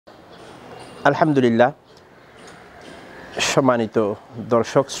আলহামদুলিল্লাহ। সম্মানিত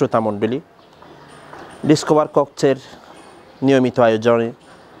দর্শক শ্রোতা মণ্ডলী, ডিসকভার কক্সের নিয়মিত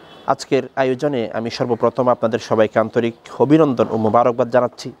আজকের আয়োজনে আমি সর্বপ্রথম আপনাদের সবাইকে আন্তরিক অভিনন্দন ও মোবারকবাদ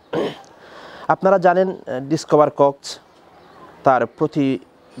জানাচ্ছি। আপনারা জানেন ডিসকভার কক্স তার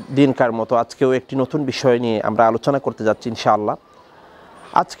প্রতিদিনকার মতো আজকেও একটি নতুন বিষয় নিয়ে আমরা আলোচনা করতে যাচ্ছি ইনশাআল্লাহ।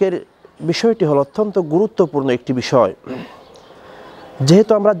 আজকের বিষয়টি হলো অত্যন্ত গুরুত্বপূর্ণ একটি বিষয়।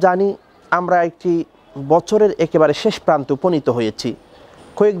 যেহেতু আমরা জানি আমরা একটি বছরের একেবারে শেষ প্রান্তে উপনীত হয়েছি,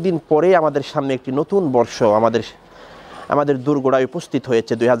 কয়েকদিন পরে আমাদের সামনে একটি নতুন বর্ষ আমাদের দুর্গোড়ায় উপস্থিত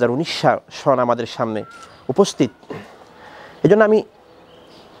হয়েছে। 2019 সন আমাদের সামনে উপস্থিত। এজন্য আমি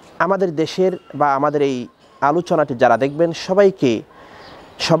আমাদের দেশের বা আমাদের এই আলোচনাটি যারা দেখবেন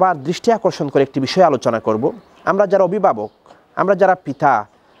সবার দৃষ্টি আকর্ষণ করে একটি বিষয় আলোচনা করব। আমরা যারা অভিভাবক, আমরা যারা পিতা,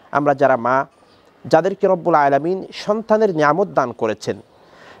 আমরা যারা মা, যাদেরকে রব্বুল আলামিন সন্তানের নিয়ামত দান করেছেন,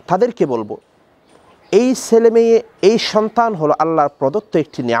 তাদেরকে বলবো এই ছেলে মেয়ে, এই সন্তান হলো আল্লাহর প্রদত্ত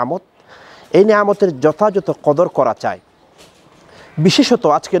একটি নিয়ামত। এই নিয়ামতের যথাযথ কদর করা চাই। বিশেষত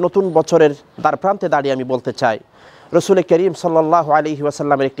আজকে নতুন বছরের দ্বার প্রান্তে দাঁড়িয়ে আমি বলতে চাই, রসুল করিম সাল্লাল্লাহু আলাইহি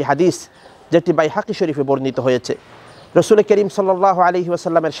ওয়াসাল্লামের একটি হাদিস যেটি বাইহাকি শরীফে বর্ণিত হয়েছে। রসুল করিম সাল্লাল্লাহু আলাইহি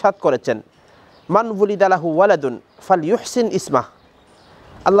ওয়াসাল্লামের ইরশাদ করেছেন, মান ওয়ালিদা লাহু ওয়ালাদুন ফালইউহসিন ইসমাহ।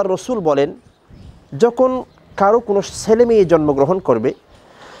 আল্লাহর রসুল বলেন, যখন কারো কোনো ছেলে মেয়ে জন্মগ্রহণ করবে,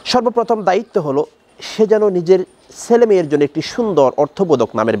 সর্বপ্রথম দায়িত্ব হলো সে যেন নিজের ছেলে মেয়ের জন্য একটি সুন্দর অর্থবোধক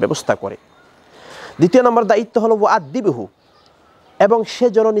নামের ব্যবস্থা করে। দ্বিতীয় নম্বর দায়িত্ব হলো আদিবিহু, এবং সে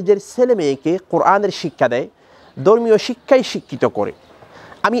যেন নিজের ছেলে মেয়েকে কোরআনের শিক্ষা দেয়, ধর্মীয় শিক্ষায় শিক্ষিত করে।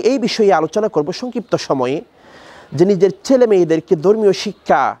 আমি এই বিষয়ে আলোচনা করব সংক্ষিপ্ত সময়ে, যে নিজের ছেলে মেয়েদেরকে ধর্মীয়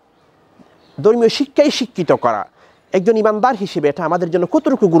শিক্ষায় শিক্ষিত করা একজন ইমানদার হিসেবে এটা আমাদের জন্য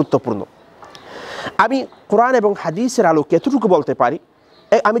কতটুকু গুরুত্বপূর্ণ। আমি কোরআন এবং হাদিসের আলোকে এতটুকু বলতে পারি,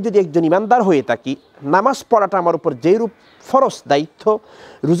 আমি যদি একজন ইমানদার হয়ে থাকি, নামাজ পড়াটা আমার উপর যেইরূপ ফরজ দায়িত্ব,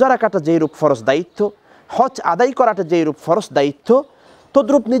 রোজা রাখাটা যেইরূপ ফরজ দায়িত্ব, হজ আদায় করাটা যেইরূপ ফরজ দায়িত্ব,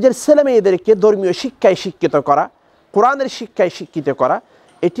 তদ্রূপ নিজের ছেলে মেয়েদেরকে ধর্মীয় শিক্ষায় শিক্ষিত করা, কোরআনের শিক্ষায় শিক্ষিত করা,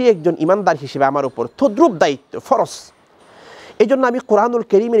 এটি একজন ইমানদার হিসেবে আমার উপর তদ্রূপ দায়িত্ব, ফরজ। এই জন্য আমি কোরআনুল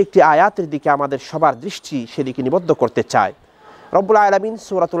কারীমের একটি আয়াতের দিকে আমাদের সবার দৃষ্টি সেদিকে নিবদ্ধ করতে চাই। রব্বুল আলামিন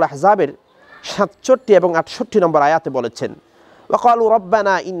সূরাতুল আহজাবের 67 এবং 68 নম্বর আয়াতে বলেছেন, ওয়াকালু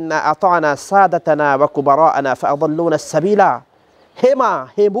রব্বানা ইন্না আতানা সাদাতানা ওয়া কুবারানা ফাআদাল্লুনা সাবিলা। হে মা,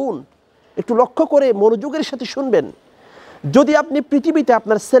 হে বোন, একটু লক্ষ্য করে মনোযোগের সাথে শুনবেন। যদি আপনি পৃথিবীতে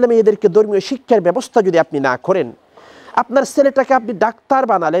আপনার ছেলে মেয়েদেরকে ধর্মীয় শিক্ষার ব্যবস্থা যদি আপনি না করেন, আপনার ছেলেটাকে আপনি ডাক্তার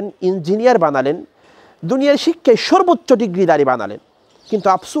বানালেন, ইঞ্জিনিয়ার বানালেন, দুনিয়ার শিক্ষায় সর্বোচ্চ ডিগ্রিধারী বানালেন, কিন্তু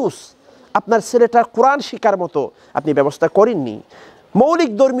আফসোস আপনার ছেলেটার কোরআন শিক্ষার মতো আপনি ব্যবস্থা করেননি,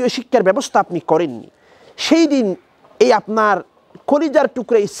 মৌলিক ধর্মীয় শিক্ষার ব্যবস্থা আপনি করেননি, সেই দিন এই আপনার কলিজার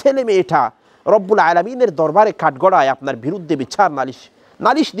টুকরে এই ছেলে মেয়েটা রব্বুল আলামিনের দরবারে কাঠগড়ায় আপনার বিরুদ্ধে বিচার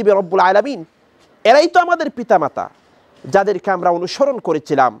নালিশ দিবে রব্বুল আলামিন। এরাই তো আমাদের পিতামাতা, যাদেরকে আমরা অনুসরণ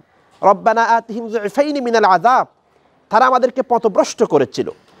করেছিলাম। রব্বানা আতিহিম যুফাইনি মিনাল আযাব। তারা আমাদেরকে পথভ্রষ্ট করেছিল,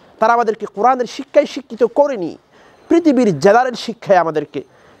 তারা আমাদেরকে কোরআনের শিক্ষায় শিক্ষিত করেনি, পৃথিবীর জেলারের শিক্ষায় আমাদেরকে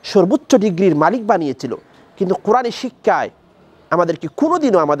সর্বোচ্চ ডিগ্রির মালিক বানিয়েছিল, কিন্তু কোরআনের শিক্ষায় আমাদেরকে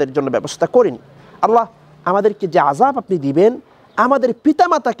কোনোদিনও আমাদের জন্য ব্যবস্থা করেনি। আল্লাহ আমাদেরকে যে আযাব আপনি দিবেন, আমাদের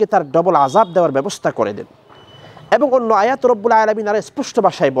পিতামাতাকে তার ডবল আযাব দেওয়ার ব্যবস্থা করে দেন। এবং অন্য আয়াত রব্বুল আলামিন আরো স্পষ্ট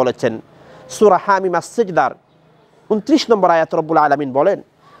ভাষায় বলেছেন, সূরা হামিম আস-সিজদার 29 নম্বর আয়াত রব্বুল আলামিন বলেন,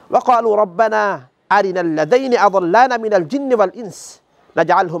 ওয়াকালু রব্বানা আরিনাল লাযাইনি আযাল্লানা মিনাল জিন্নি ওয়াল ইনস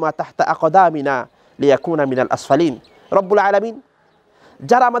নাজআলহুমা তাহতা আকদামিনা লিয়াকুনা মিনাল আসফালিন। রব্বুল আলামিন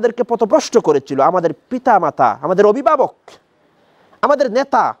যারা আমাদেরকে পথভ্রষ্ট করেছিল, আমাদের পিতামাতা, আমাদের অভিভাবক, আমাদের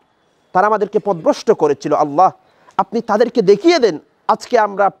নেতা, তারা আমাদেরকে পথভ্রষ্ট করেছিল, আল্লাহ আপনি তাদেরকে দেখিয়ে দেন, আজকে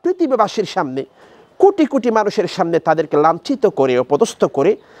আমরা পৃথিবীবাসীর সামনে, কোটি কোটি মানুষের সামনে তাদেরকে লাঞ্ছিত করে, অপদস্থ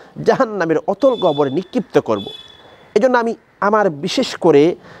করে জাহান্নামের অতল গহ্বরে নিক্ষিপ্ত করব। এজন্য আমি বিশেষ করে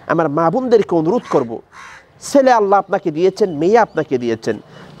আমার মা বোনদেরকে অনুরোধ করব, ছেলে আল্লাহ আপনাকে দিয়েছেন, মেয়ে আপনাকে দিয়েছেন,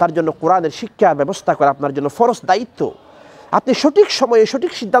 তার জন্য কোরআনের শিক্ষার ব্যবস্থা করা আপনার জন্য ফরজ দায়িত্ব। আপনি সঠিক সময়ে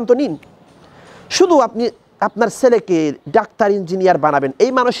সঠিক সিদ্ধান্ত নিন। শুধু আপনি আপনার ছেলেকে ডাক্তার ইঞ্জিনিয়ার বানাবেন,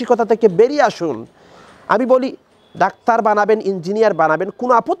 এই মানসিকতা থেকে বেরিয়ে আসুন। আমি বলি, ডাক্তার বানাবেন, ইঞ্জিনিয়ার বানাবেন,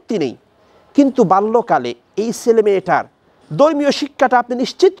 কোনো আপত্তি নেই, কিন্তু বাল্যকালে এই ছেলে মেয়েটার ধর্মীয় শিক্ষাটা আপনি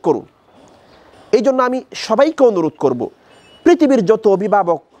নিশ্চিত করুন। এই জন্য আমি সবাইকে অনুরোধ করব, পৃথিবীর যত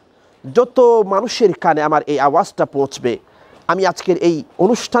অভিভাবক, যত মানুষের কানে আমার এই আওয়াজটা পৌঁছবে, আমি আজকের এই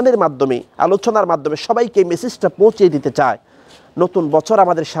অনুষ্ঠানের মাধ্যমে, আলোচনার মাধ্যমে সবাইকে এই মেসেজটা পৌঁছে দিতে চাই। নতুন বছর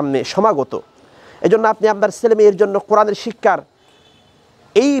আমাদের সামনে সমাগত। এজন্য আপনি আপনার ছেলে মেয়ের জন্য কোরআনের শিক্ষার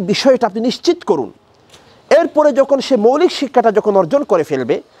এই বিষয়টা আপনি নিশ্চিত করুন। এরপরে যখন সে মৌলিক শিক্ষাটা যখন অর্জন করে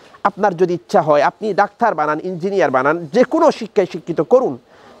ফেলবে, আপনার যদি ইচ্ছা হয় আপনি ডাক্তার বানান, ইঞ্জিনিয়ার বানান, যে কোনো শিক্ষায় শিক্ষিত করুন,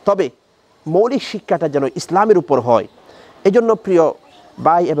 তবে মৌলিক শিক্ষাটা যেন ইসলামের উপর হয়। এজন্য প্রিয়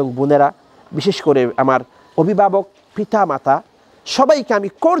ভাই এবং বোনেরা, বিশেষ করে আমার অভিভাবক, পিতা মাতা, সবাইকে আমি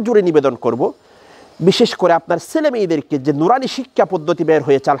করজোড়ে নিবেদন করব, বিশেষ করে আপনার ছেলে মেয়েদেরকে যে নুরানি শিক্ষা পদ্ধতি বের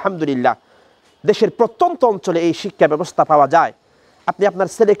হয়েছে, আলহামদুলিল্লাহ দেশের প্রত্যন্ত অঞ্চলে এই শিক্ষা ব্যবস্থা পাওয়া যায়। আপনি আপনার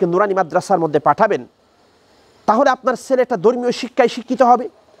ছেলেকে নুরানি মাদ্রাসার মধ্যে পাঠাবেন, তাহলে আপনার ছেলেটা ধর্মীয় শিক্ষায় শিক্ষিত হবে।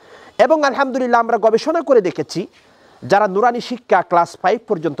 এবং আলহামদুলিল্লাহ আমরা গবেষণা করে দেখেছি, যারা নুরানি শিক্ষা ক্লাস 5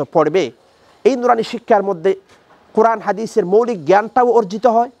 পর্যন্ত পড়বে, এই নুরানি শিক্ষার মধ্যে কোরআন হাদিসের মৌলিক জ্ঞানটাও অর্জিত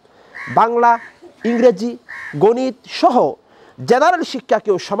হয়। বাংলা, ইংরেজি, গণিত সহ জেনারেল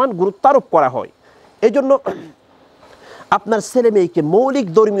শিক্ষাকেও সমান গুরুত্ব আরোপ করা হয়। এই জন্য আপনার ছেলে মেয়েকে মৌলিক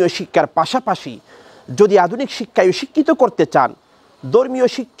ধর্মীয় শিক্ষার পাশাপাশি যদি আধুনিক শিক্ষায় শিক্ষিত করতে চান, ধর্মীয়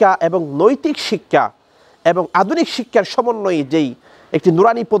শিক্ষা এবং নৈতিক শিক্ষা এবং আধুনিক শিক্ষার সমন্বয়ে যেই একটি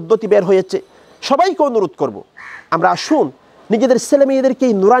নুরানি পদ্ধতি বের হয়েছে, সবাইকে অনুরোধ করব, আমরা আসুন নিজেদের ছেলে মেয়েদেরকে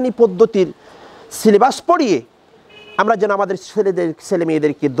এই নুরানি পদ্ধতির সিলেবাস পড়িয়ে আমরা যেন আমাদের ছেলে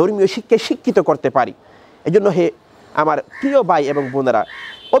মেয়েদেরকে ধর্মীয় শিক্ষায় শিক্ষিত করতে পারি। এই জন্য হে আমার প্রিয় ভাই এবং বোনেরা,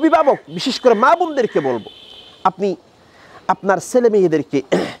 অভিভাবক বিশেষ করে মা বোনদেরকে বলবো, আপনি আপনার ছেলে মেয়েদেরকে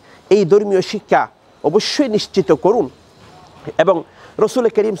এই ধর্মীয় শিক্ষা অবশ্যই নিশ্চিত করুন। এবং রসুল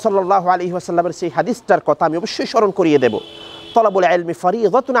করিম সাল্লাল্লাহু আলাইহি ওয়াসাল্লামের সেই হাদিসটার কথা আমি অবশ্যই স্মরণ করিয়ে দেব, তলাবুল ইলমি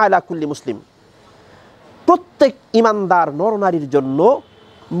ফরিয়দাতুন আলা কুল্লি মুসলিম। প্রত্যেক ইমানদার নরনারীর জন্য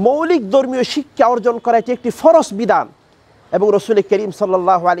মৌলিক ধর্মীয় শিক্ষা অর্জন করা এটি একটি ফরজ বিধান। এবং রসুল করিম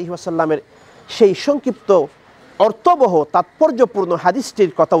সাল্লাল্লাহু আলাইহি ওয়াসাল্লামের সেই সংক্ষিপ্ত অর্থবহ তাৎপর্যপূর্ণ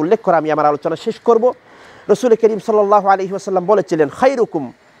হাদিসটির কথা উল্লেখ করে আমি আমার আলোচনা শেষ করব। রসুল করিম সাল্লাল্লাহু আলাইহি ওয়াসাল্লাম বলেছিলেন, খায়রুকুম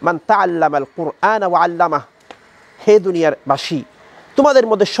মান তাআল্লামাল কুরআন ওয়া আল্লামাহ। হে দুনিয়ার বাসী, তোমাদের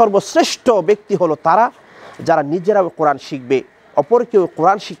মধ্যে সর্বশ্রেষ্ঠ ব্যক্তি হলো তারা যারা নিজেরাও কোরআন শিখবে, অপরকেও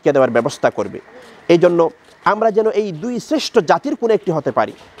কোরআন শিক্ষা দেওয়ার ব্যবস্থা করবে। এই জন্য আমরা যেন এই দুই শ্রেষ্ঠ জাতির কোনো একটি হতে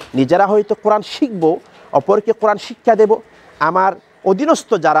পারি, নিজেরা হয়তো কোরআন শিখব, অপরকে কোরআন শিক্ষা দেব, আমার অধীনস্থ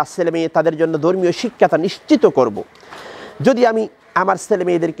যারা ছেলে মেয়ে তাদের জন্য ধর্মীয় শিক্ষাটা নিশ্চিত করব। যদি আমি আমার ছেলে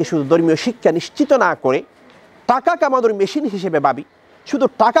মেয়েদেরকে শুধু ধর্মীয় শিক্ষা নিশ্চিত না করে টাকা কামানোর মেশিন হিসেবে ভাবি, শুধু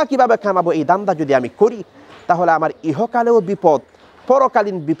টাকা কিভাবে কামাবো এই দান্দা যদি আমি করি, তাহলে আমার ইহকালেও বিপদ,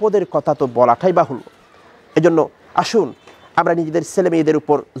 পরকালীন বিপদের কথা তো বলাটাই বাহুল্য। এজন্য আসুন আমরা নিজেদের ছেলে মেয়েদের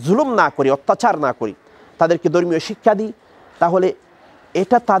উপর জুলুম না করি, অত্যাচার না করি, তাদেরকে ধর্মীয় শিক্ষা দিই। তাহলে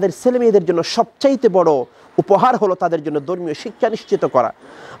এটা তাদের ছেলে মেয়েদের জন্য সবচাইতে বড় উপহার হলো তাদের জন্য ধর্মীয় শিক্ষা নিশ্চিত করা।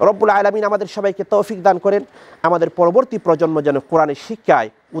 রব্বুল আলামিন আমাদের সবাইকে তৌফিক দান করেন, আমাদের পরবর্তী প্রজন্ম যেন কোরআনের শিক্ষায়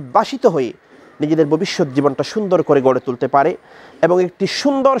উদ্ভাসিত হয়ে নিজেদের ভবিষ্যৎ জীবনটা সুন্দর করে গড়ে তুলতে পারে এবং একটি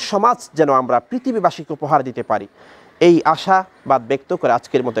সুন্দর সমাজ যেন আমরা পৃথিবীবাসীকে উপহার দিতে পারি। এই আশাবাদ ব্যক্ত করে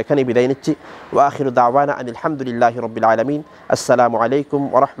আজকের মতো এখানেই বিদায় নিচ্ছি। ওয়া আখিরু দাওয়ানা আনিল হামদুলিল্লাহি রাব্বিল আলামিন। আসসালামু আলাইকুম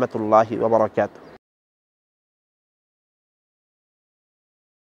ওয়া রাহমাতুল্লাহি ওয়া বারাকাতুহু।